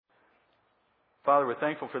Father, we're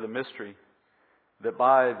thankful for the mystery that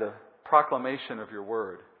by the proclamation of your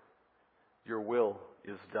word, your will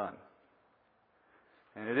is done.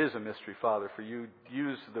 And it is a mystery, Father, for you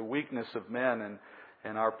use the weakness of men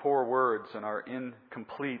and our poor words and our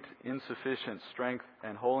incomplete, insufficient strength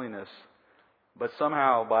and holiness. But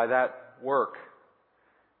somehow, by that work,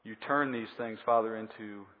 you turn these things, Father,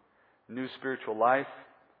 into new spiritual life.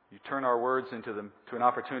 You turn our words to an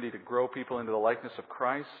opportunity to grow people into the likeness of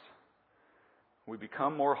Christ. We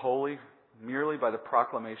become more holy merely by the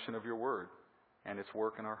proclamation of your word and its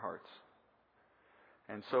work in our hearts.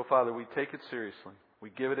 And so, Father, we take it seriously. We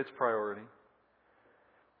give it its priority.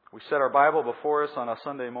 We set our Bible before us on a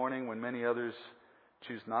Sunday morning when many others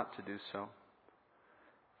choose not to do so.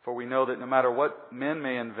 For we know that no matter what men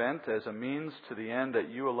may invent as a means to the end that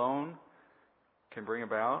you alone can bring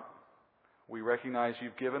about, we recognize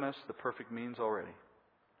you've given us the perfect means already.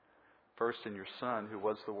 First in your Son, who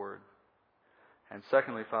was the Word. And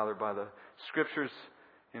secondly, Father, by the Scriptures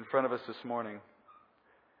in front of us this morning,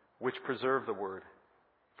 which preserve the Word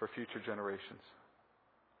for future generations.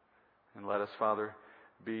 And let us, Father,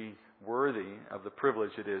 be worthy of the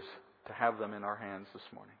privilege it is to have them in our hands this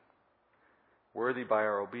morning. Worthy by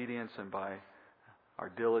our obedience and by our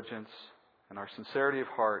diligence and our sincerity of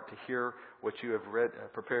heart to hear what you have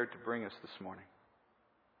prepared to bring us this morning.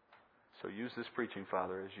 So use this preaching,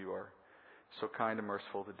 Father, as you are so kind and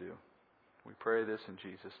merciful to do. We pray this in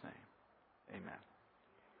Jesus' name. Amen.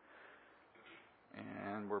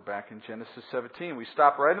 And we're back in Genesis 17. We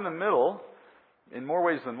stop right in the middle, in more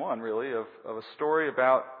ways than one, really, of a story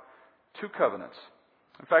about two covenants.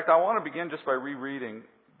 In fact, I want to begin just by rereading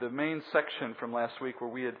the main section from last week where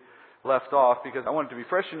we had left off, because I want it to be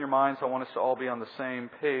fresh in your minds. I want us to all be on the same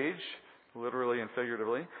page, literally and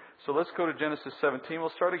figuratively. So let's go to Genesis 17.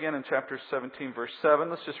 We'll start again in chapter 17, verse 7.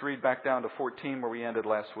 Let's just read back down to 14 where we ended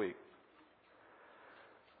last week.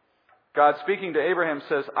 God, speaking to Abraham,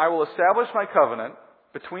 says, I will establish my covenant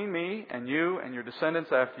between me and you and your descendants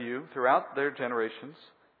after you throughout their generations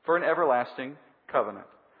for an everlasting covenant,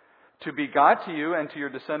 to be God to you and to your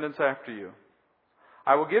descendants after you.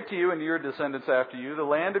 I will give to you and to your descendants after you the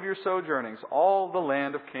land of your sojournings, all the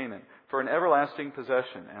land of Canaan, for an everlasting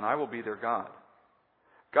possession, and I will be their God.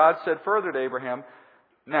 God said further to Abraham,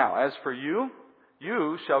 Now, as for you,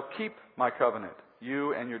 you shall keep my covenant,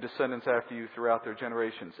 you and your descendants after you throughout their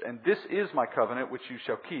generations. And this is my covenant which you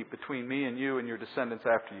shall keep between me and you and your descendants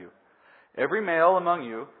after you. Every male among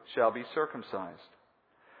you shall be circumcised.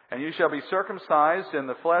 And you shall be circumcised in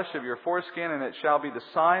the flesh of your foreskin, and it shall be the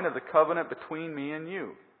sign of the covenant between me and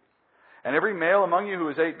you. And every male among you who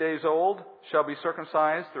is 8 days old shall be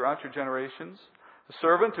circumcised throughout your generations. A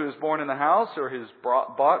servant who is born in the house or is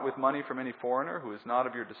bought with money from any foreigner who is not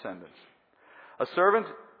of your descendants. A servant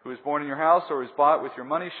who is born in your house or is bought with your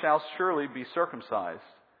money shall surely be circumcised.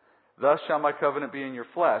 Thus shall my covenant be in your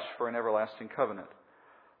flesh for an everlasting covenant.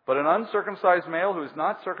 But an uncircumcised male who is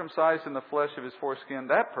not circumcised in the flesh of his foreskin,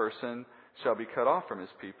 that person shall be cut off from his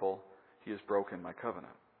people. He has broken my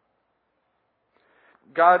covenant.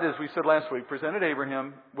 God, as we said last week, presented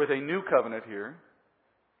Abraham with a new covenant here,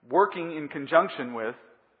 working in conjunction with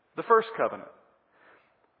the first covenant.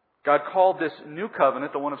 God called this new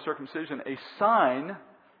covenant, the one of circumcision, a sign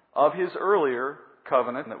of his earlier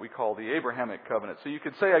covenant that we call the Abrahamic covenant. So you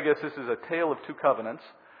could say, I guess, this is a tale of two covenants.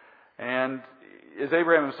 And as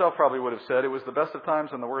Abraham himself probably would have said, it was the best of times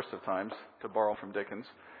and the worst of times, to borrow from Dickens.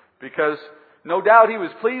 Because no doubt he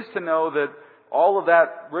was pleased to know that all of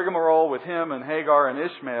that rigmarole with him and Hagar and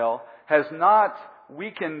Ishmael has not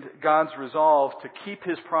weakened God's resolve to keep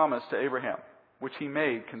his promise to Abraham, which he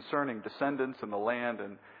made concerning descendants and the land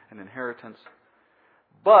and inheritance.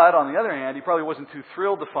 But on the other hand, he probably wasn't too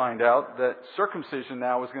thrilled to find out that circumcision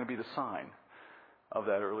now was going to be the sign of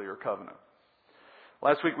that earlier covenant.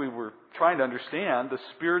 Last week we were trying to understand the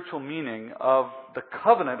spiritual meaning of the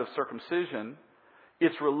covenant of circumcision,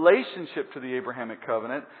 its relationship to the Abrahamic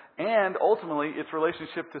covenant, and ultimately its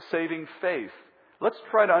relationship to saving faith. Let's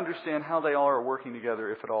try to understand how they all are working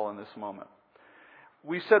together, if at all, in this moment.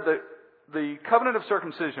 We said that the covenant of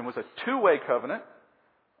circumcision was a two-way covenant,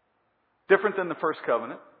 different than the first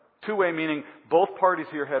covenant. Two-way meaning both parties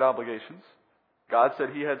here had obligations. God said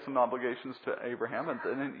he had some obligations to Abraham, and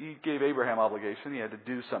then he gave Abraham obligation. He had to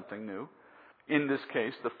do something new. In this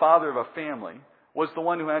case, the father of a family was the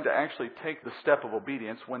one who had to actually take the step of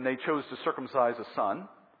obedience when they chose to circumcise a son,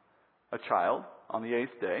 a child, on the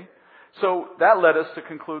 8th day. So that led us to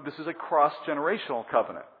conclude this is a cross-generational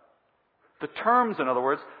covenant. The terms, in other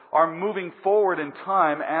words, are moving forward in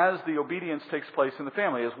time as the obedience takes place in the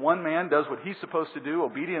family. As one man does what he's supposed to do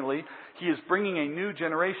obediently, he is bringing a new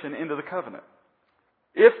generation into the covenant.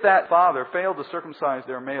 If that father failed to circumcise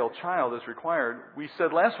their male child as required, we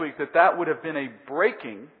said last week that that would have been a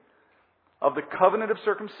breaking of the covenant of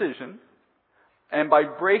circumcision. And by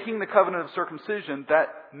breaking the covenant of circumcision, that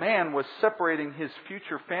man was separating his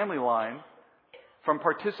future family line from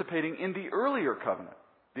participating in the earlier covenant,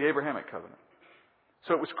 the Abrahamic covenant.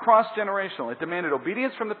 So it was cross-generational. It demanded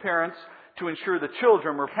obedience from the parents to ensure the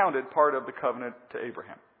children were counted part of the covenant to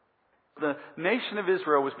Abraham. The nation of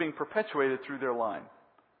Israel was being perpetuated through their line.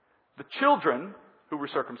 The children who were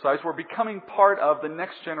circumcised were becoming part of the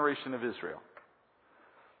next generation of Israel.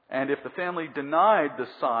 And if the family denied the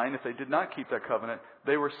sign, if they did not keep that covenant,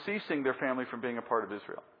 they were ceasing their family from being a part of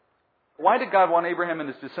Israel. Why did God want Abraham and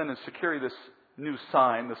his descendants to carry this new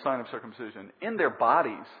sign, the sign of circumcision, in their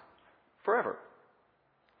bodies forever?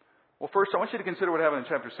 Well, first, I want you to consider what happened in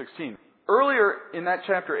chapter 16. Earlier in that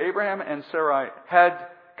chapter, Abraham and Sarai had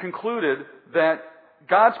concluded that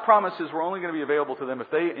God's promises were only going to be available to them if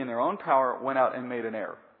they, in their own power, went out and made an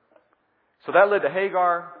heir. So that led to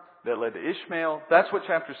Hagar, that led to Ishmael. That's what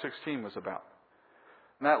chapter 16 was about.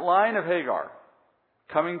 And that line of Hagar,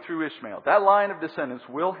 coming through Ishmael, that line of descendants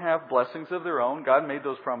will have blessings of their own. God made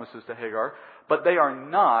those promises to Hagar, but they are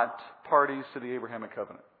not parties to the Abrahamic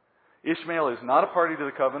covenant. Ishmael is not a party to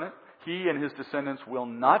the covenant. He and his descendants will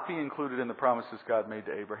not be included in the promises God made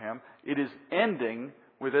to Abraham. It is ending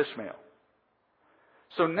with Ishmael.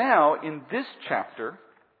 So now, in this chapter,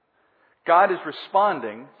 God is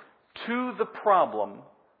responding to the problem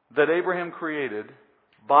that Abraham created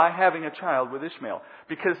by having a child with Ishmael.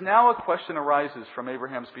 Because now a question arises from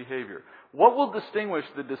Abraham's behavior. What will distinguish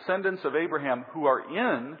the descendants of Abraham who are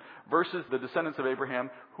in versus the descendants of Abraham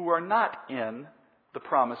who are not in the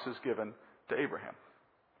promises given to Abraham?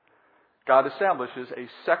 God establishes a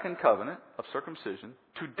second covenant of circumcision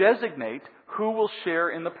to designate who will share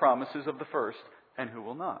in the promises of the first and who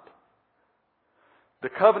will not. The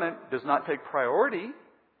covenant does not take priority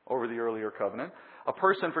over the earlier covenant. A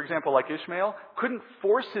person, for example, like Ishmael, couldn't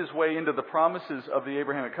force his way into the promises of the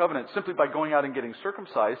Abrahamic covenant simply by going out and getting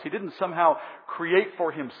circumcised. He didn't somehow create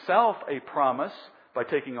for himself a promise by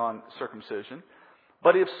taking on circumcision.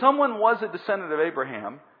 But if someone was a descendant of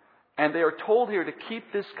Abraham, and they are told here to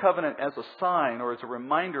keep this covenant as a sign or as a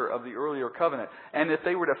reminder of the earlier covenant, and if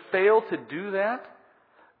they were to fail to do that,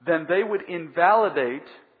 then they would invalidate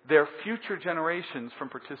their future generations from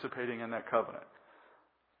participating in that covenant.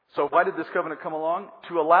 So why did this covenant come along?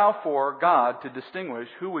 To allow for God to distinguish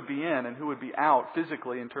who would be in and who would be out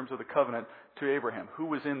physically in terms of the covenant to Abraham, who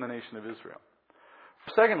was in the nation of Israel.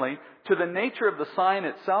 Secondly, to the nature of the sign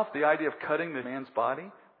itself, the idea of cutting the man's body.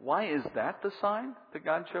 Why is that the sign that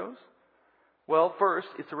God chose? Well, first,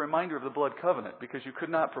 it's a reminder of the blood covenant, because you could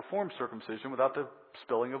not perform circumcision without the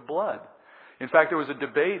spilling of blood. In fact, there was a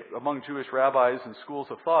debate among Jewish rabbis and schools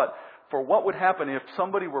of thought for what would happen if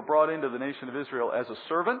somebody were brought into the nation of Israel as a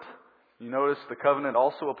servant. You notice the covenant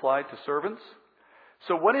also applied to servants.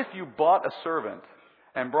 So what if you bought a servant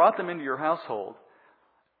and brought them into your household,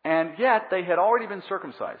 and yet they had already been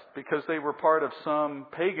circumcised because they were part of some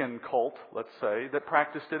pagan cult, let's say, that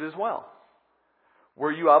practiced it as well?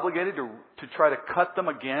 Were you obligated to try to cut them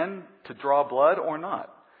again to draw blood or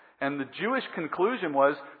not? And the Jewish conclusion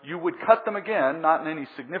was you would cut them again, not in any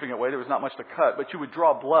significant way, there was not much to cut, but you would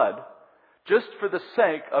draw blood just for the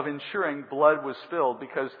sake of ensuring blood was spilled,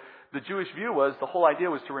 because the Jewish view was the whole idea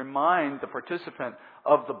was to remind the participant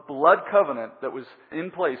of the blood covenant that was in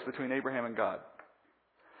place between Abraham and God.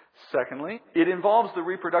 Secondly, it involves the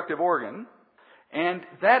reproductive organ, and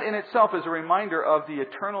that in itself is a reminder of the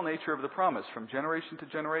eternal nature of the promise from generation to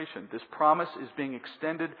generation. This promise is being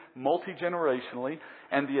extended multi-generationally,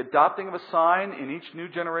 and the adopting of a sign in each new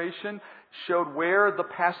generation showed where the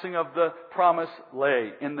passing of the promise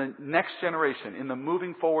lay, in the next generation, in the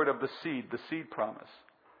moving forward of the seed promise.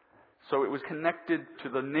 So it was connected to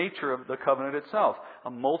the nature of the covenant itself, a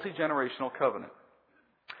multi-generational covenant.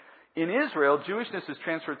 In Israel, Jewishness is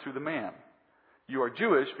transferred through the man. You are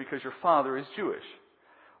Jewish because your father is Jewish.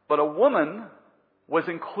 But a woman was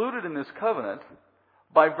included in this covenant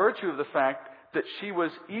by virtue of the fact that she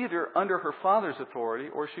was either under her father's authority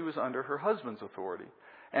or she was under her husband's authority.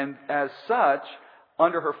 And as such,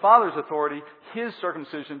 under her father's authority, his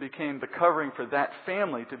circumcision became the covering for that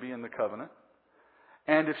family to be in the covenant.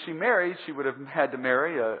 And if she married, she would have had to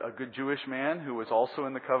marry a good Jewish man who was also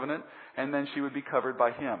in the covenant, and then she would be covered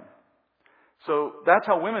by him. So that's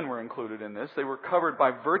how women were included in this. They were covered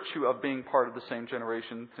by virtue of being part of the same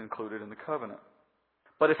generation included in the covenant.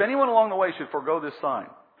 But if anyone along the way should forego this sign,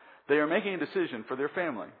 they are making a decision for their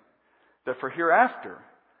family that for hereafter,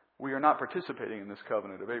 we are not participating in this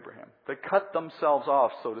covenant of Abraham. They cut themselves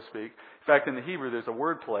off, so to speak. In fact, in the Hebrew, there's a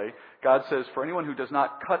word play. God says, for anyone who does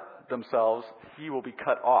not cut themselves, he will be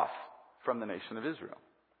cut off from the nation of Israel.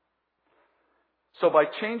 So by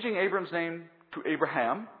changing Abram's name to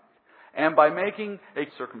Abraham, and by making a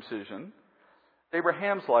circumcision,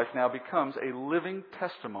 Abraham's life now becomes a living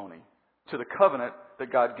testimony to the covenant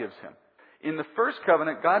that God gives him. In the first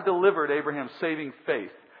covenant, God delivered Abraham's saving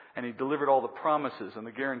faith, and He delivered all the promises and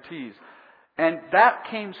the guarantees. And that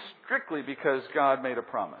came strictly because God made a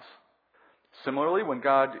promise. Similarly, when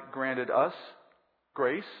God granted us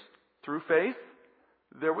grace through faith,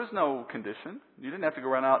 there was no condition. You didn't have to go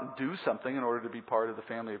run out and do something in order to be part of the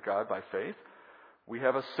family of God by faith. We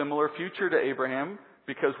have a similar future to Abraham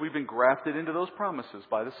because we've been grafted into those promises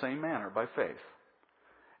by the same manner, by faith.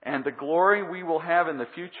 And the glory we will have in the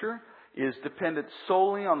future is dependent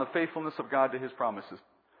solely on the faithfulness of God to His promises.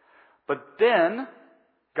 But then,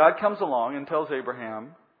 God comes along and tells Abraham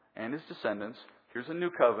and his descendants, here's a new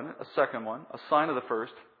covenant, a second one, a sign of the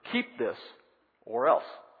first. Keep this, or else.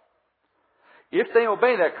 If they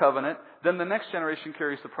obey that covenant, then the next generation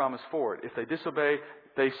carries the promise forward. If they disobey,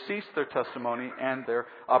 they cease their testimony and their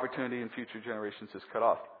opportunity in future generations is cut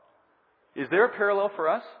off. Is there a parallel for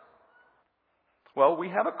us? Well, we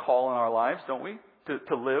have a call in our lives, don't we?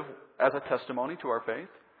 To live as a testimony to our faith.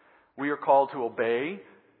 We are called to obey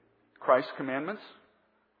Christ's commandments.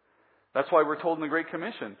 That's why we're told in the Great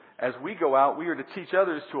Commission, as we go out, we are to teach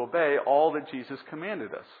others to obey all that Jesus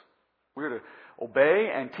commanded us. We are to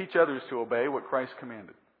obey and teach others to obey what Christ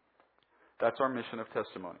commanded. That's our mission of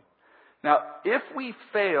testimony. Now, if we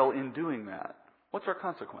fail in doing that, what's our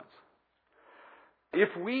consequence? If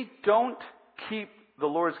we don't keep the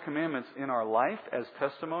Lord's commandments in our life as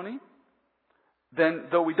testimony, then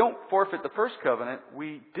though we don't forfeit the first covenant,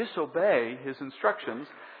 we disobey His instructions,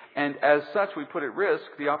 and as such we put at risk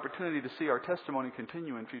the opportunity to see our testimony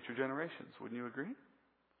continue in future generations. Wouldn't you agree?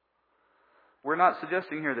 We're not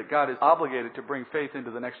suggesting here that God is obligated to bring faith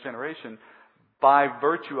into the next generation by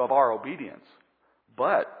virtue of our obedience.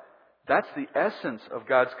 But that's the essence of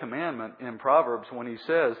God's commandment in Proverbs when He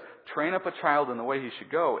says, train up a child in the way he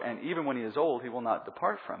should go, and even when he is old, he will not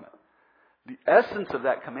depart from it. The essence of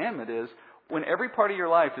that commandment is when every part of your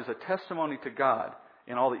life is a testimony to God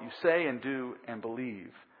in all that you say and do and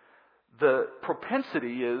believe, the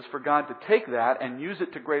propensity is for God to take that and use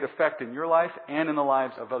it to great effect in your life and in the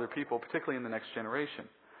lives of other people, particularly in the next generation.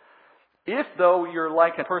 If, though, you're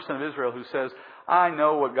like a person of Israel who says, I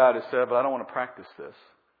know what God has said, but I don't want to practice this,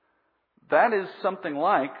 that is something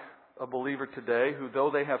like a believer today who,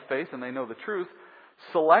 though they have faith and they know the truth,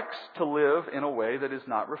 selects to live in a way that is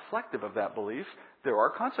not reflective of that belief. There are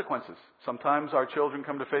consequences. Sometimes our children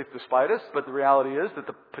come to faith despite us, but the reality is that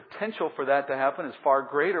the potential for that to happen is far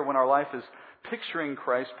greater when our life is picturing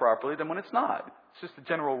Christ properly than when it's not. It's just a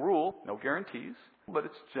general rule, no guarantees, but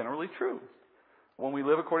it's generally true. When we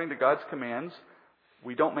live according to God's commands,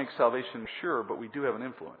 we don't make salvation sure, but we do have an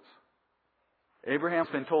influence. Abraham's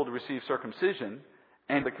been told to receive circumcision,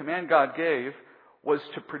 and the command God gave was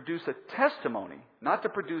to produce a testimony, not to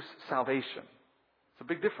produce salvation. It's a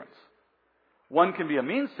big difference. One can be a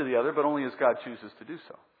means to the other, but only as God chooses to do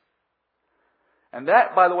so. And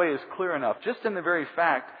that, by the way, is clear enough, just in the very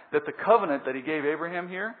fact that the covenant that He gave Abraham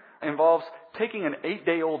here involves taking an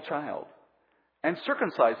 8-day-old child and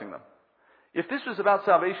circumcising them. If this was about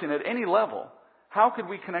salvation at any level, how could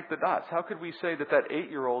we connect the dots? How could we say that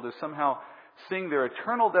 8-year-old is somehow seeing their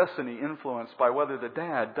eternal destiny influenced by whether the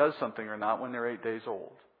dad does something or not when they're 8 days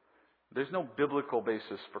old? There's no biblical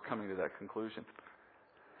basis for coming to that conclusion.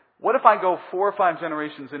 What if I go 4 or 5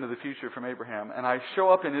 generations into the future from Abraham and I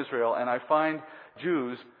show up in Israel and I find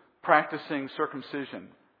Jews practicing circumcision?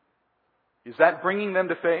 Is that bringing them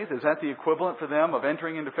to faith? Is that the equivalent for them of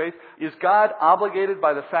entering into faith? Is God obligated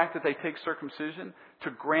by the fact that they take circumcision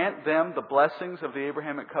to grant them the blessings of the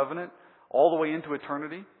Abrahamic covenant all the way into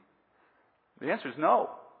eternity? The answer is no.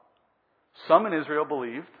 Some in Israel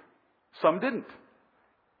believed, some didn't,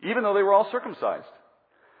 even though they were all circumcised.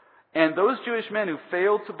 And those Jewish men who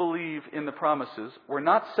failed to believe in the promises were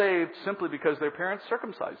not saved simply because their parents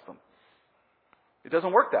circumcised them. It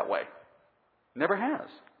doesn't work that way. Never has.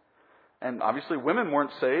 And obviously women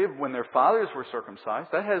weren't saved when their fathers were circumcised.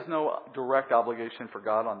 That has no direct obligation for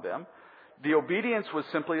God on them. The obedience was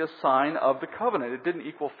simply a sign of the covenant. It didn't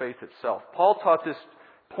equal faith itself. Paul taught this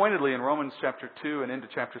pointedly in Romans chapter 2 and into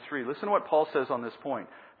chapter 3. Listen to what Paul says on this point.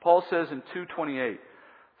 Paul says in 2:28,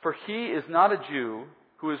 "For he is not a Jew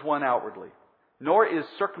who is one outwardly, nor is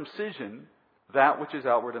circumcision that which is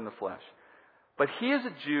outward in the flesh. But he is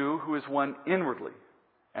a Jew who is one inwardly,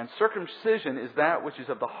 And circumcision is that which is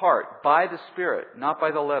of the heart, by the Spirit, not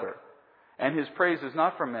by the letter. And his praise is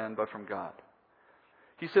not from men, but from God.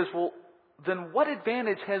 He says, well, then what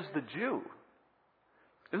advantage has the Jew?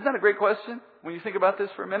 Isn't that a great question when you think about this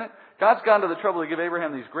for a minute? God's gone to the trouble to give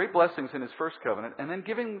Abraham these great blessings in his first covenant and then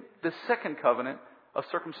giving the second covenant of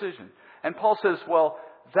circumcision. And Paul says, well,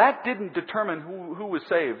 that didn't determine who was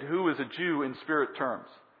saved, who is a Jew in spirit terms.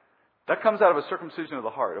 That comes out of a circumcision of the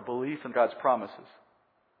heart, a belief in God's promises.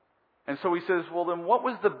 And so he says, well, then what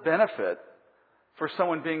was the benefit for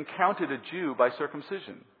someone being counted a Jew by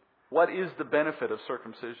circumcision? What is the benefit of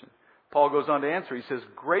circumcision? Paul goes on to answer. He says,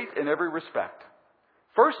 great in every respect.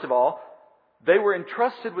 First of all, they were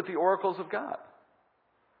entrusted with the oracles of God.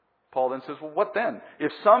 Paul then says, well, what then?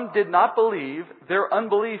 If some did not believe, their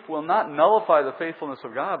unbelief will not nullify the faithfulness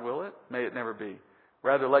of God, will it? May it never be.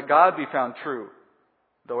 Rather, let God be found true,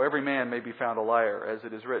 though every man may be found a liar, as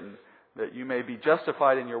it is written, that you may be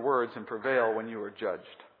justified in your words and prevail when you are judged.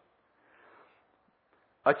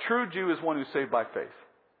 A true Jew is one who's saved by faith,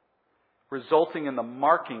 resulting in the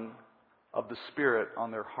marking of the Spirit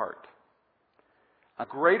on their heart. A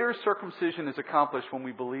greater circumcision is accomplished when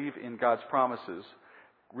we believe in God's promises,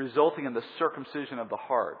 resulting in the circumcision of the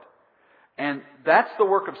heart. And that's the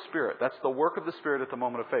work of Spirit. That's the work of the Spirit at the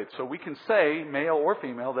moment of faith. So we can say, male or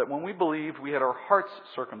female, that when we believed, we had our hearts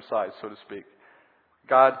circumcised, so to speak.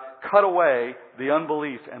 God cut away the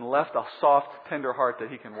unbelief and left a soft, tender heart that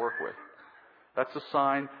He can work with. That's a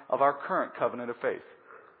sign of our current covenant of faith.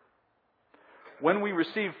 When we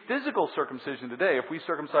receive physical circumcision today, if we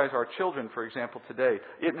circumcise our children, for example, today,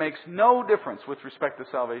 it makes no difference with respect to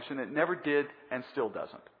salvation. It never did and still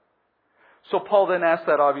doesn't. So Paul then asked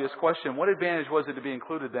that obvious question, what advantage was it to be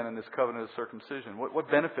included then in this covenant of circumcision? What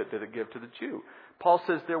benefit did it give to the Jew? Paul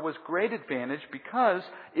says there was great advantage because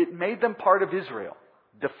it made them part of Israel,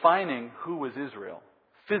 defining who was Israel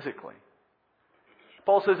physically.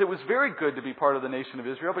 Paul says it was very good to be part of the nation of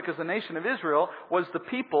Israel because the nation of Israel was the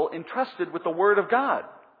people entrusted with the Word of God.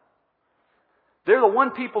 They're the one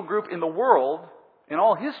people group in the world, in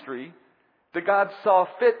all history, that God saw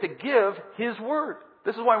fit to give His Word.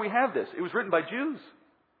 This is why we have this. It was written by Jews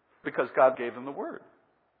because God gave them the Word.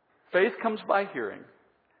 Faith comes by hearing,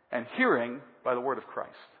 and hearing by the Word of Christ.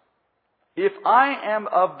 If I am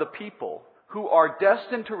of the people who are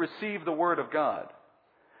destined to receive the Word of God,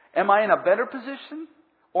 am I in a better position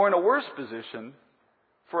or in a worse position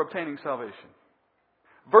for obtaining salvation?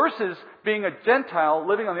 Versus being a Gentile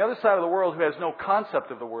living on the other side of the world who has no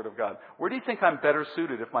concept of the Word of God. Where do you think I'm better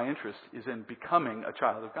suited if my interest is in becoming a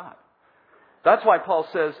child of God? That's why Paul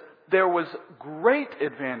says there was great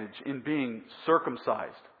advantage in being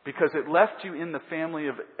circumcised because it left you in the family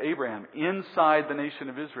of Abraham, inside the nation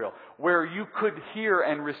of Israel, where you could hear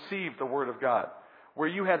and receive the Word of God, where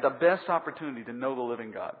you had the best opportunity to know the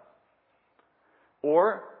living God.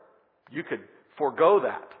 Or you could forego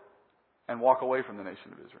that and walk away from the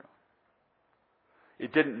nation of Israel.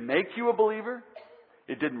 It didn't make you a believer.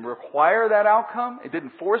 It didn't require that outcome. It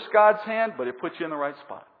didn't force God's hand, but it put you in the right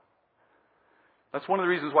spot. That's one of the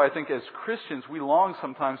reasons why I think as Christians we long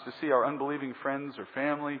sometimes to see our unbelieving friends or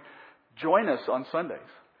family join us on Sundays.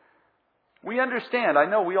 We understand, I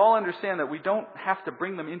know we all understand that we don't have to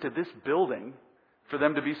bring them into this building for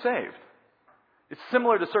them to be saved. It's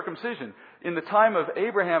similar to circumcision. In the time of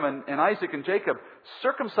Abraham and Isaac and Jacob,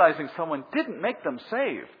 circumcising someone didn't make them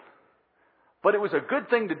saved. But it was a good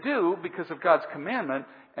thing to do because of God's commandment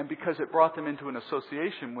and because it brought them into an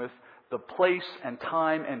association with the place and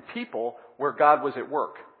time and people where God was at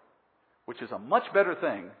work, which is a much better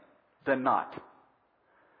thing than not.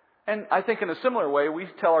 And I think in a similar way, we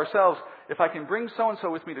tell ourselves, if I can bring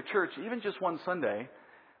so-and-so with me to church, even just one Sunday,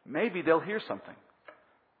 maybe they'll hear something.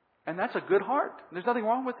 And that's a good heart. There's nothing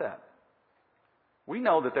wrong with that. We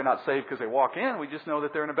know that they're not saved because they walk in. We just know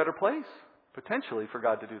that they're in a better place, potentially, for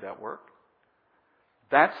God to do that work.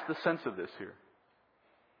 That's the sense of this here.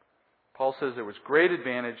 Paul says there was great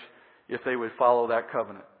advantage if they would follow that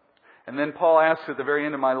covenant. And then Paul asks at the very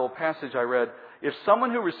end of my little passage I read, if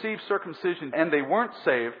someone who received circumcision and they weren't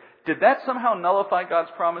saved, did that somehow nullify God's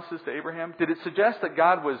promises to Abraham? Did it suggest that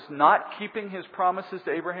God was not keeping His promises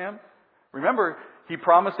to Abraham? Remember, He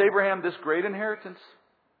promised Abraham this great inheritance,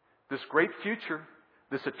 this great future,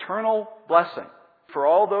 this eternal blessing for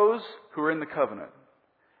all those who are in the covenant.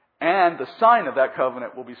 And the sign of that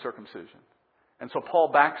covenant will be circumcision. And so Paul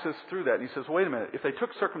backs us through that. And he says, wait a minute, if they took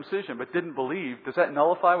circumcision but didn't believe, does that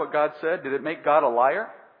nullify what God said? Did it make God a liar?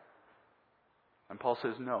 And Paul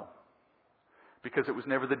says no. Because it was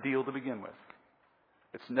never the deal to begin with.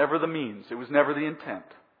 It's never the means. It was never the intent.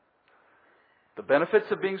 The benefits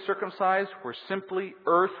of being circumcised were simply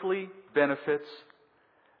earthly benefits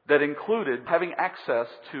that included having access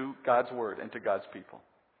to God's Word and to God's people.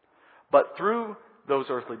 But through those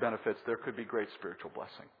earthly benefits, there could be great spiritual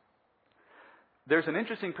blessing. There's an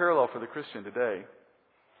interesting parallel for the Christian today.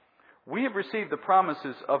 We have received the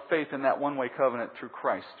promises of faith in that one-way covenant through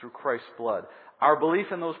Christ's blood. Our belief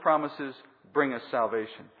in those promises bring us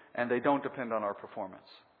salvation, and they don't depend on our performance.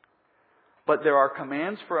 But there are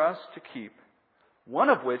commands for us to keep, one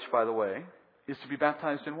of which, by the way, is to be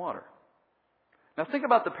baptized in water. Now think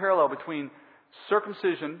about the parallel between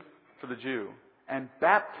circumcision for the Jew and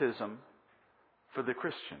baptism for the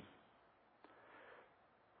Christian.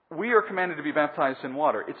 We are commanded to be baptized in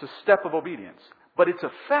water. It's a step of obedience. But its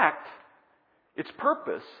effect, its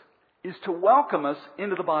purpose, is to welcome us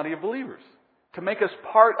into the body of believers. To make us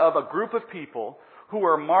part of a group of people who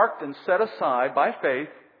are marked and set aside by faith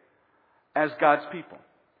as God's people.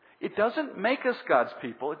 It doesn't make us God's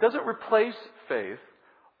people. It doesn't replace faith.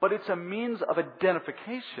 But it's a means of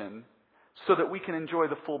identification so that we can enjoy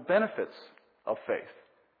the full benefits of faith,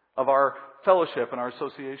 of our fellowship and our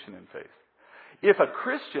association in faith. If a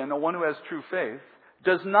Christian, or one who has true faith,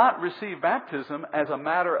 does not receive baptism as a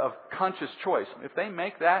matter of conscious choice, if they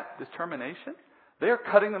make that determination, they are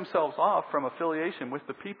cutting themselves off from affiliation with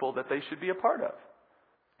the people that they should be a part of.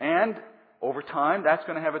 And over time, that's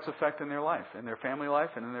going to have its effect in their life, in their family life,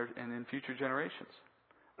 and in future generations.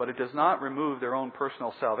 But it does not remove their own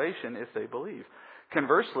personal salvation if they believe.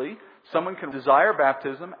 Conversely, someone can desire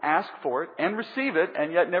baptism, ask for it, and receive it,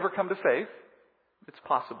 and yet never come to faith. It's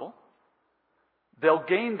possible. They'll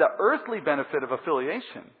gain the earthly benefit of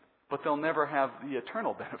affiliation, but they'll never have the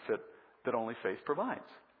eternal benefit that only faith provides.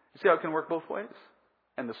 You see how it can work both ways?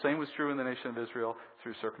 And the same was true in the nation of Israel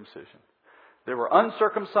through circumcision. There were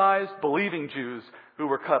uncircumcised, believing Jews who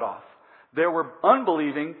were cut off. There were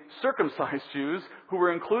unbelieving, circumcised Jews who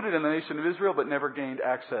were included in the nation of Israel but never gained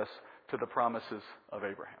access to the promises of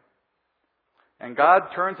Abraham. And God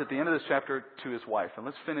turns at the end of this chapter to his wife. And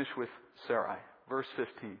let's finish with Sarai. Verse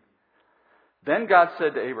 15. Then God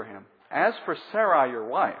said to Abraham, "As for Sarai, your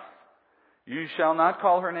wife, you shall not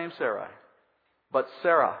call her name Sarai, but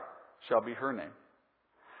Sarah shall be her name.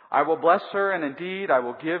 I will bless her, and indeed I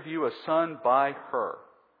will give you a son by her.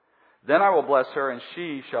 Then I will bless her, and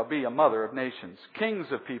she shall be a mother of nations.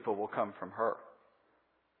 Kings of people will come from her."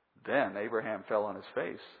 Then Abraham fell on his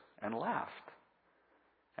face and laughed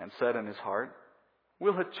and said in his heart,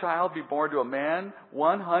 "Will a child be born to a man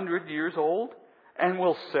 100 years old? And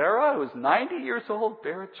will Sarah, who is 90 years old,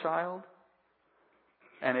 bear a child?"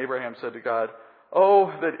 And Abraham said to God,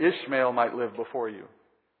 "Oh, that Ishmael might live before you."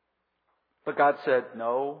 But God said,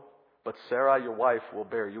 "No, but Sarah, your wife, will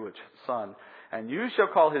bear you a son, and you shall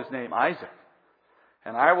call his name Isaac.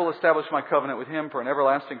 And I will establish my covenant with him for an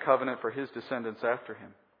everlasting covenant for his descendants after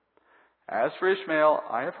him. As for Ishmael,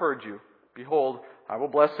 I have heard you. Behold, I will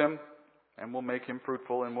bless him, and will make him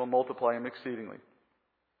fruitful, and will multiply him exceedingly.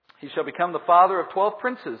 He shall become the father of 12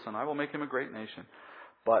 princes, and I will make him a great nation.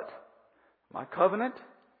 But my covenant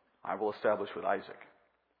I will establish with Isaac,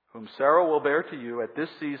 whom Sarah will bear to you at this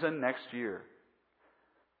season next year."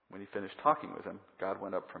 When he finished talking with him, God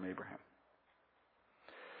went up from Abraham.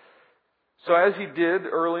 So as he did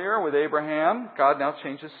earlier with Abraham, God now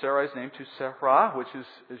changes Sarai's name to Sarah, which is,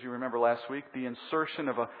 as you remember last week, the insertion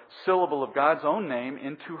of a syllable of God's own name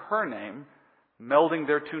into her name, melding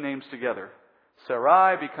their two names together.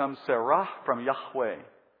 Sarai becomes Sarah from Yahweh.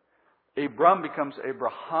 Abram becomes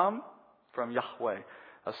Abraham from Yahweh.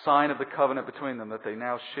 A sign of the covenant between them, that they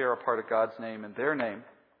now share a part of God's name in their name.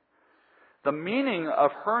 The meaning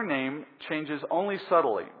of her name changes only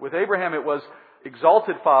subtly. With Abraham it was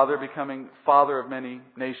exalted father becoming father of many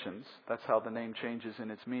nations. That's how the name changes in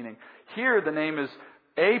its meaning. Here the name is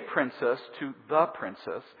a princess to the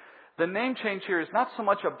princess. The name change here is not so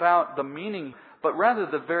much about the meaning, but rather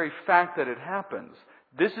the very fact that it happens.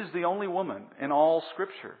 This is the only woman in all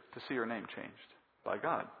Scripture to see her name changed by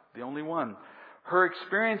God. The only one. Her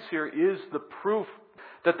experience here is the proof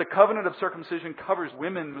that the covenant of circumcision covers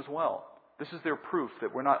women as well. This is their proof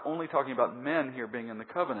that we're not only talking about men here being in the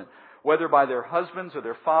covenant. Whether by their husbands or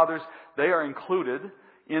their fathers, they are included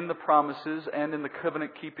in the promises and in the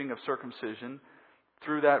covenant keeping of circumcision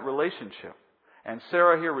through that relationship. And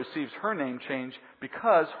Sarah here receives her name change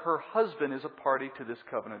because her husband is a party to this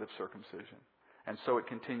covenant of circumcision. And so it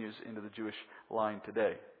continues into the Jewish line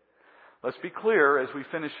today. Let's be clear as we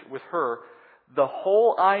finish with her. The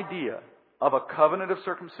whole idea of a covenant of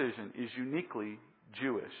circumcision is uniquely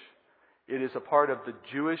Jewish. It is a part of the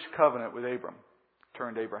Jewish covenant with Abram,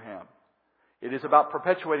 turned Abraham. It is about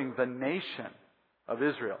perpetuating the nation of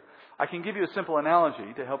Israel. I can give you a simple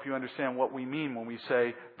analogy to help you understand what we mean when we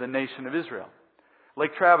say the nation of Israel.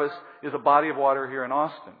 Lake Travis is a body of water here in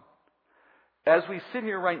Austin. As we sit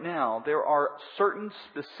here right now, there are certain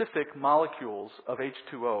specific molecules of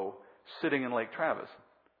H2O sitting in Lake Travis.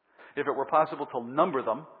 If it were possible to number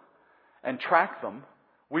them and track them,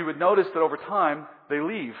 we would notice that over time they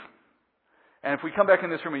leave. And if we come back in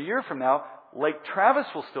this room a year from now, Lake Travis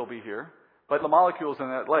will still be here, but the molecules in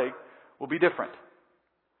that lake will be different.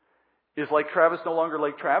 Is Lake Travis no longer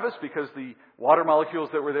Lake Travis because the water molecules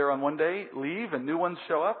that were there on one day leave and new ones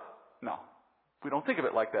show up? No. We don't think of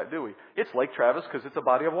it like that, do we? It's Lake Travis because it's a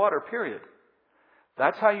body of water, period.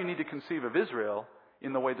 That's how you need to conceive of Israel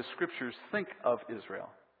in the way the Scriptures think of Israel.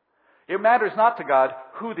 It matters not to God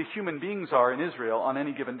who the human beings are in Israel on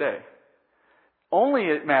any given day. Only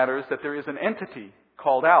it matters that there is an entity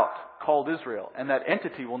called out, called Israel, and that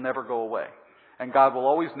entity will never go away. And God will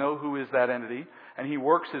always know who is that entity, and He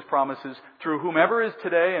works His promises through whomever is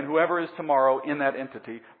today and whoever is tomorrow in that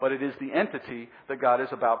entity, but it is the entity that God is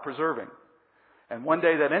about preserving. And one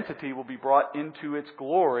day that entity will be brought into its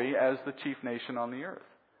glory as the chief nation on the earth.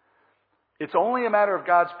 It's only a matter of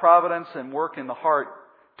God's providence and work in the heart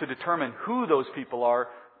to determine who those people are.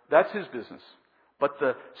 That's His business. But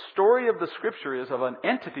the story of the Scripture is of an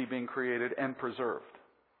entity being created and preserved.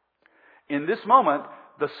 In this moment,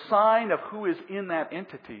 the sign of who is in that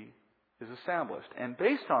entity is established. And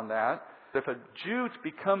based on that, if a Jew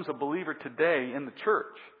becomes a believer today in the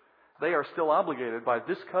church, they are still obligated by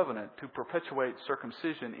this covenant to perpetuate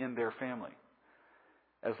circumcision in their family,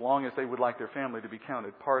 as long as they would like their family to be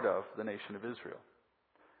counted part of the nation of Israel.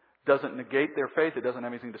 Doesn't negate their faith. It doesn't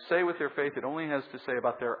have anything to say with their faith. It only has to say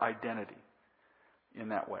about their identity in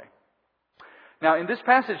that way. Now, in this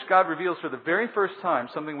passage, God reveals for the very first time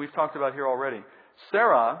something we've talked about here already.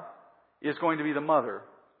 Sarah is going to be the mother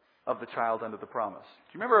of the child under the promise.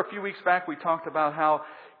 Do you remember a few weeks back we talked about how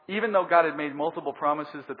even though God had made multiple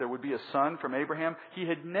promises that there would be a son from Abraham, He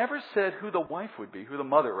had never said who the wife would be, who the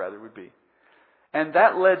mother rather would be. And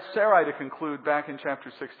that led Sarai to conclude back in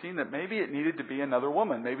chapter 16 that maybe it needed to be another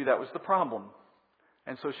woman. Maybe that was the problem.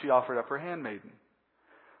 And so she offered up her handmaiden.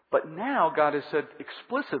 But now God has said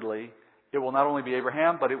explicitly, it will not only be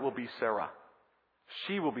Abraham, but it will be Sarah.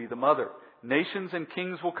 She will be the mother. Nations and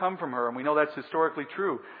kings will come from her, and we know that's historically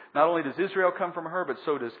true. Not only does Israel come from her, but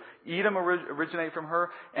so does Edom originate from her.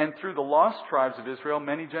 And through the lost tribes of Israel,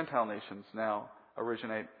 many Gentile nations now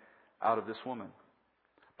originate out of this woman.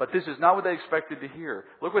 But this is not what they expected to hear.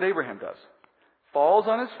 Look what Abraham does. Falls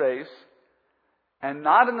on his face, and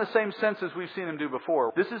not in the same sense as we've seen him do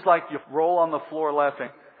before. This is like you roll on the floor laughing.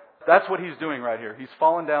 That's what he's doing right here. He's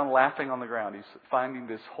fallen down laughing on the ground. He's finding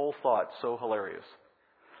this whole thought so hilarious.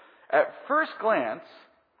 At first glance,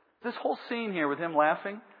 this whole scene here with him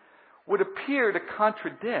laughing would appear to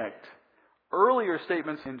contradict earlier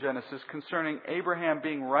statements in Genesis concerning Abraham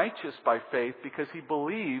being righteous by faith because he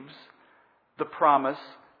believes the promise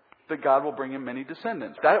that God will bring him many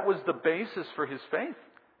descendants. That was the basis for his faith.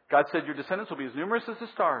 God said, your descendants will be as numerous as the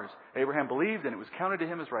stars. Abraham believed, and it was counted to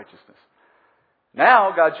him as righteousness.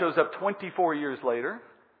 Now, God shows up 24 years later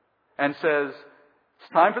and says,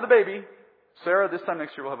 it's time for the baby. Sarah, this time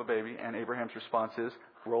next year we'll have a baby. And Abraham's response is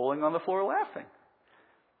rolling on the floor laughing.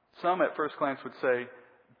 Some at first glance would say,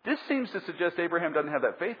 this seems to suggest Abraham doesn't have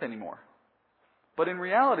that faith anymore. But in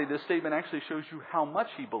reality, this statement actually shows you how much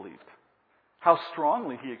he believed. How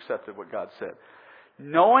strongly he accepted what God said.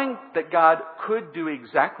 Knowing that God could do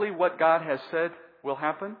exactly what God has said will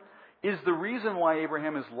happen is the reason why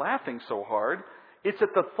Abraham is laughing so hard. It's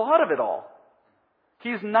at the thought of it all.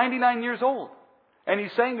 He's 99 years old. And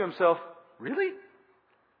he's saying to himself, really?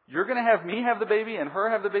 You're going to have me have the baby and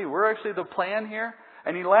her have the baby? We're actually the plan here?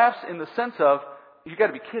 And he laughs in the sense of, you got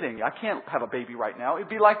to be kidding. I can't have a baby right now. It'd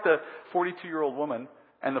be like the 42-year-old woman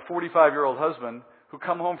and the 45-year-old husband who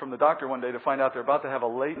come home from the doctor one day to find out they're about to have a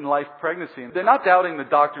late-in-life pregnancy. They're not doubting the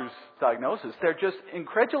doctor's diagnosis. They're just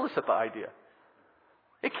incredulous at the idea.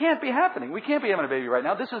 It can't be happening. We can't be having a baby right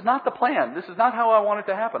now. This is not the plan. This is not how I want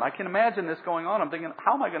it to happen. I can imagine this going on. I'm thinking,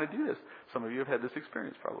 how am I going to do this? Some of you have had this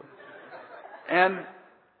experience probably. And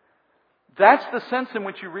that's the sense in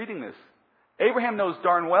which you're reading this. Abraham knows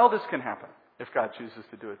darn well this can happen if God chooses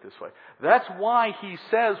to do it this way. That's why he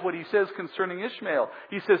says what he says concerning Ishmael.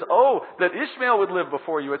 He says, oh, that Ishmael would live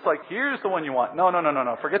before you. It's like, here's the one you want. No.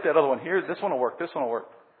 Forget that other one. Here, this one will work. This one will work.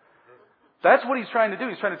 That's what he's trying to do.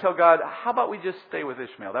 He's trying to tell God, how about we just stay with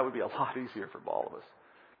Ishmael? That would be a lot easier for all of us.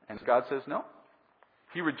 And God says no.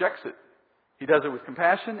 He rejects it. He does it with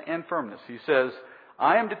compassion and firmness. He says,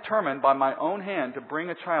 I am determined by my own hand to bring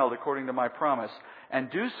a child according to my promise and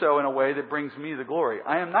do so in a way that brings me the glory.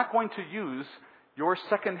 I am not going to use your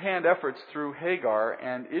second-hand efforts through Hagar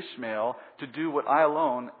and Ishmael to do what I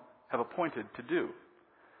alone have appointed to do.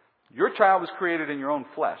 Your child was created in your own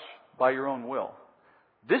flesh, by your own will.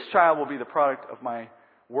 This child will be the product of my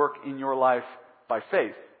work in your life by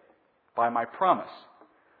faith, by my promise.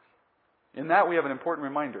 In that we have an important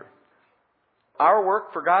reminder. Our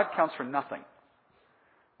work for God counts for nothing.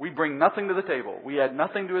 We bring nothing to the table. We add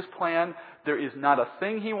nothing to His plan. There is not a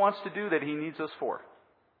thing He wants to do that He needs us for.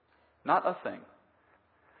 Not a thing.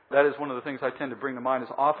 That is one of the things I tend to bring to mind as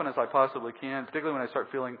often as I possibly can, particularly when I start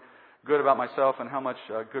feeling good about myself and how much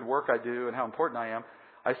good work I do and how important I am.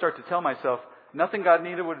 I start to tell myself, nothing God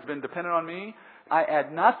needed would have been dependent on me. I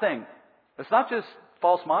add nothing. It's not just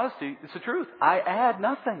false modesty. It's the truth. I add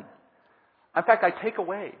nothing. In fact, I take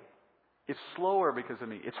away. It's slower because of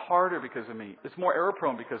me. It's harder because of me. It's more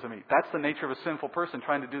error-prone because of me. That's the nature of a sinful person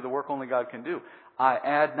trying to do the work only God can do. I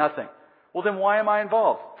add nothing. Well, then why am I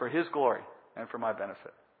involved? For His glory and for my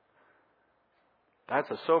benefit. That's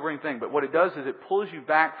a sobering thing. But what it does is it pulls you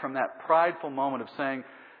back from that prideful moment of saying,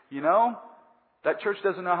 you know, that church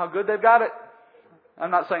doesn't know how good they've got it.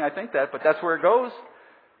 I'm not saying I think that, but that's where it goes.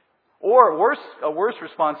 Or a worse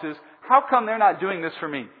response is, how come they're not doing this for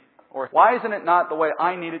me? Or why isn't it not the way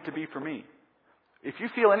I need it to be for me? If you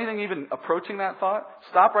feel anything even approaching that thought,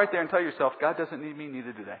 stop right there and tell yourself, God doesn't need me,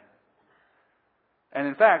 neither do they. And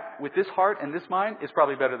in fact, with this heart and this mind, it's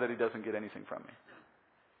probably better that He doesn't get anything from me.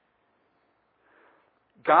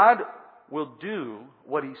 God will do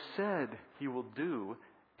what He said He will do,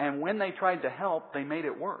 and when they tried to help, they made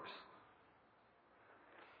it worse.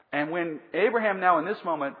 And when Abraham now in this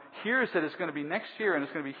moment hears that it's going to be next year, and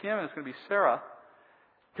it's going to be him, and it's going to be Sarah,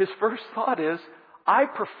 his first thought is, I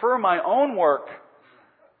prefer my own work.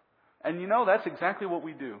 And you know, that's exactly what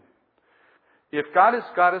we do. If God has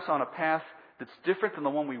got us on a path that's different than the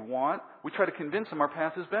one we want, we try to convince Him our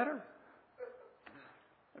path is better.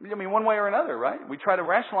 I mean, one way or another, right? We try to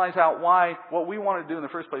rationalize out why what we want to do in the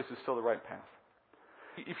first place is still the right path.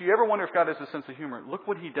 If you ever wonder if God has a sense of humor, look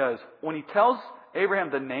what He does. When He tells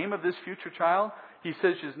Abraham the name of this future child, He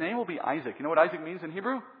says his name will be Isaac. You know what Isaac means in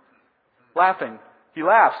Hebrew? Laughing. He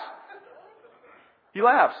laughs. He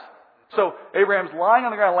laughs. So Abraham's lying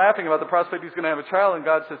on the ground laughing about the prospect he's going to have a child, and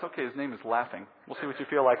God says, okay, his name is Laughing. We'll see what you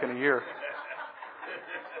feel like in a year.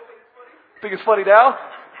 Think it's funny now?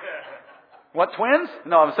 What, twins?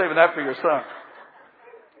 No, I'm saving that for your son.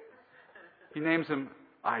 He names him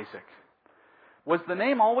Isaac. Was the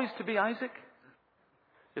name always to be Isaac?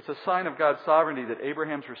 It's a sign of God's sovereignty that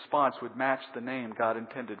Abraham's response would match the name God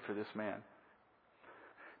intended for this man.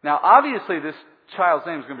 Now, obviously, this child's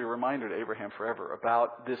name is going to be a reminder to Abraham forever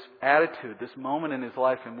about this attitude, this moment in his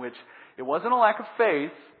life in which it wasn't a lack of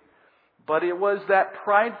faith, but it was that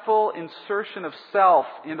prideful insertion of self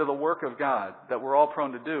into the work of God that we're all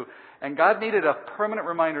prone to do. And God needed a permanent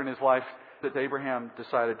reminder in his life that Abraham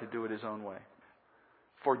decided to do it his own way.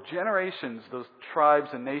 For generations, those tribes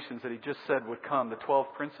and nations that he just said would come, the 12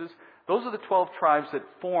 princes, those are the 12 tribes that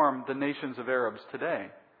form the nations of Arabs today.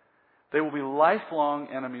 They will be lifelong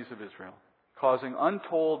enemies of Israel, causing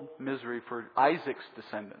untold misery for Isaac's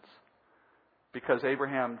descendants because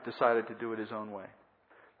Abraham decided to do it his own way.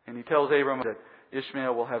 And he tells Abraham that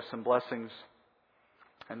Ishmael will have some blessings,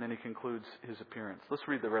 and then he concludes his appearance. Let's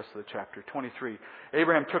read the rest of the chapter. 23.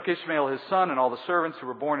 Abraham took Ishmael his son and all the servants who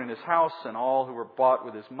were born in his house and all who were bought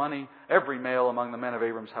with his money, every male among the men of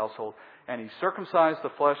Abram's household, and he circumcised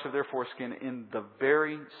the flesh of their foreskin in the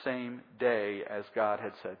very same day as God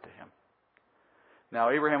had said to him. Now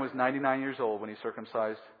Abraham was 99 years old when he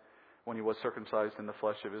was circumcised in the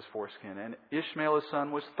flesh of his foreskin. And Ishmael his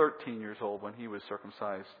son was 13 years old when he was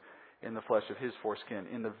circumcised in the flesh of his foreskin.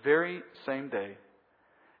 In the very same day,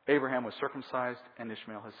 Abraham was circumcised and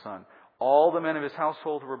Ishmael his son. All the men of his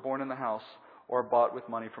household who were born in the house or bought with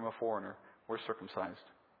money from a foreigner were circumcised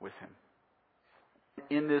with him.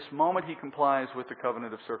 In this moment he complies with the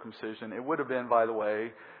covenant of circumcision. It would have been, by the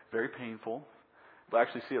way, very painful. We'll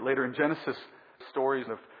actually see it later in Genesis. Stories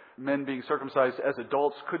of men being circumcised as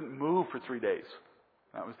adults couldn't move for 3 days.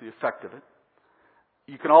 That was the effect of it.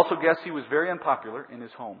 You can also guess he was very unpopular in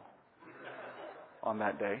his home on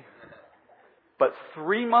that day. But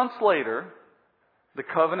 3 months later, the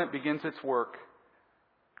covenant begins its work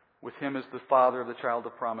with him as the father of the child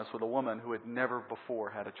of promise with a woman who had never before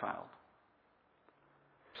had a child.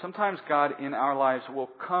 Sometimes God in our lives will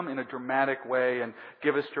come in a dramatic way and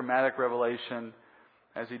give us dramatic revelation,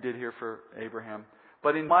 as he did here for Abraham.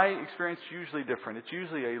 But in my experience, it's usually different. It's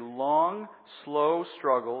usually a long, slow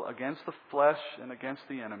struggle against the flesh and against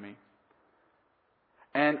the enemy.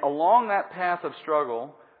 And along that path of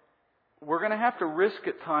struggle, we're going to have to risk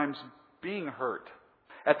at times being hurt.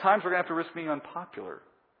 At times we're going to have to risk being unpopular.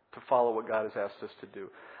 to follow what God has asked us to do,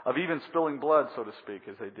 of even spilling blood, so to speak,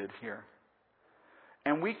 as they did here.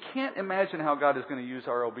 And we can't imagine how God is going to use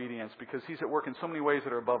our obedience because He's at work in so many ways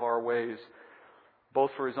that are above our ways,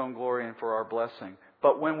 both for His own glory and for our blessing.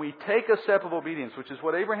 But when we take a step of obedience, which is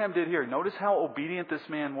what Abraham did here, notice how obedient this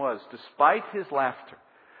man was, despite his laughter,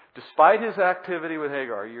 despite his activity with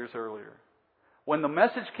Hagar years earlier. When the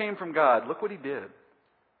message came from God, look what he did.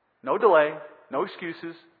 No delay, no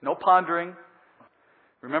excuses, no pondering.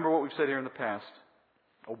 Remember what we've said here in the past.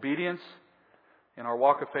 Obedience in our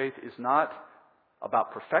walk of faith is not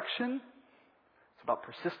about perfection, it's about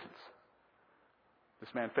persistence. This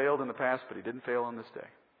man failed in the past, but he didn't fail on this day.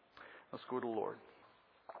 Let's go to the Lord.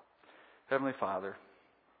 Heavenly Father,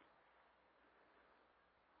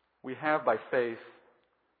 we have by faith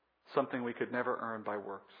something we could never earn by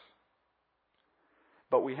works.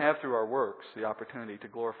 But we have through our works the opportunity to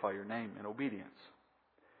glorify your name in obedience.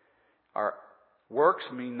 Our works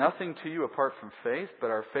mean nothing to you apart from faith, but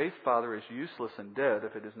our faith, Father, is useless and dead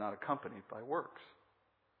if it is not accompanied by works.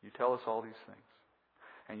 You tell us all these things.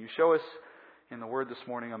 And you show us in the Word this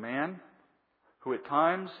morning a man who at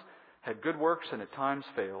times had good works and at times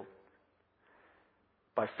failed.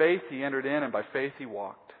 By faith he entered in and by faith he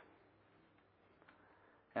walked.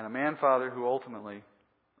 And a man, Father, who ultimately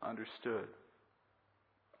understood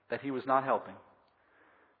that he was not helping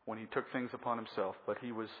when he took things upon himself, but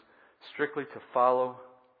he was strictly to follow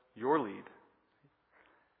your lead,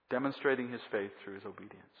 demonstrating his faith through his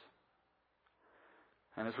obedience.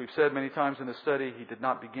 And as we've said many times in the study, he did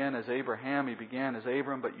not begin as Abraham, he began as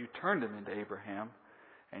Abram, but you turned him into Abraham.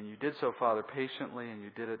 And you did so, Father, patiently, and you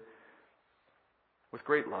did it with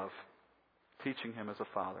great love, teaching him as a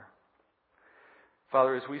father.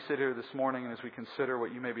 Father, as we sit here this morning and as we consider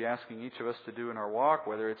what you may be asking each of us to do in our walk,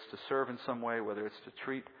 whether it's to serve in some way, whether it's to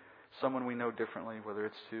treat someone we know differently, whether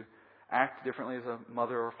it's to act differently as a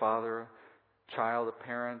mother or father, a child, a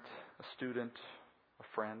parent, a student, a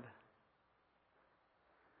friend,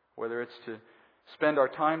 whether it's to spend our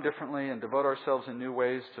time differently and devote ourselves in new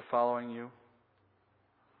ways to following you,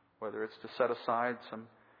 whether it's to set aside some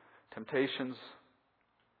temptations,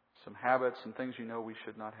 some habits and things you know we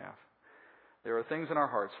should not have. There are things in our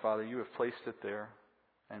hearts, Father, you have placed it there,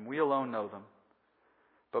 and we alone know them.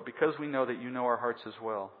 But because we know that you know our hearts as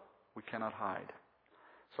well, we cannot hide.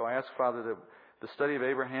 So I ask, Father, that the study of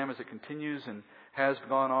Abraham as it continues and has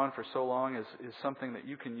gone on for so long is something that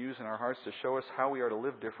you can use in our hearts to show us how we are to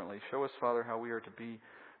live differently. Show us, Father, how we are to be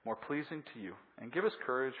more pleasing to you. And give us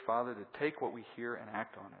courage, Father, to take what we hear and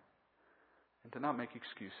act on it. And to not make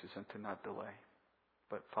excuses and to not delay.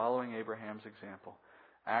 But following Abraham's example,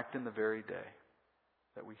 act in the very day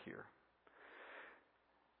that we hear.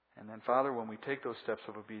 And then, Father, when we take those steps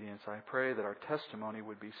of obedience, I pray that our testimony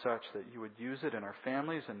would be such that you would use it in our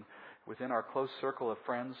families and within our close circle of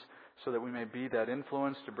friends so that we may be that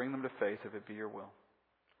influence to bring them to faith if it be your will.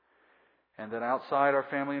 And then outside our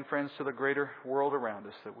family and friends to the greater world around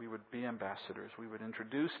us, that we would be ambassadors. We would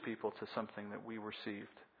introduce people to something that we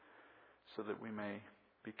received so that we may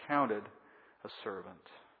be counted a servant.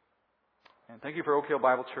 And thank you for Oak Hill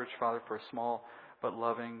Bible Church, Father, for a small but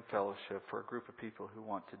loving fellowship, for a group of people who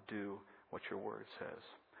want to do what your word says.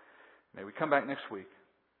 May we come back next week.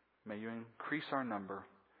 May you increase our number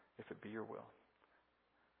if it be your will.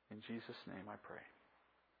 In Jesus' name I pray.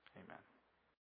 Amen.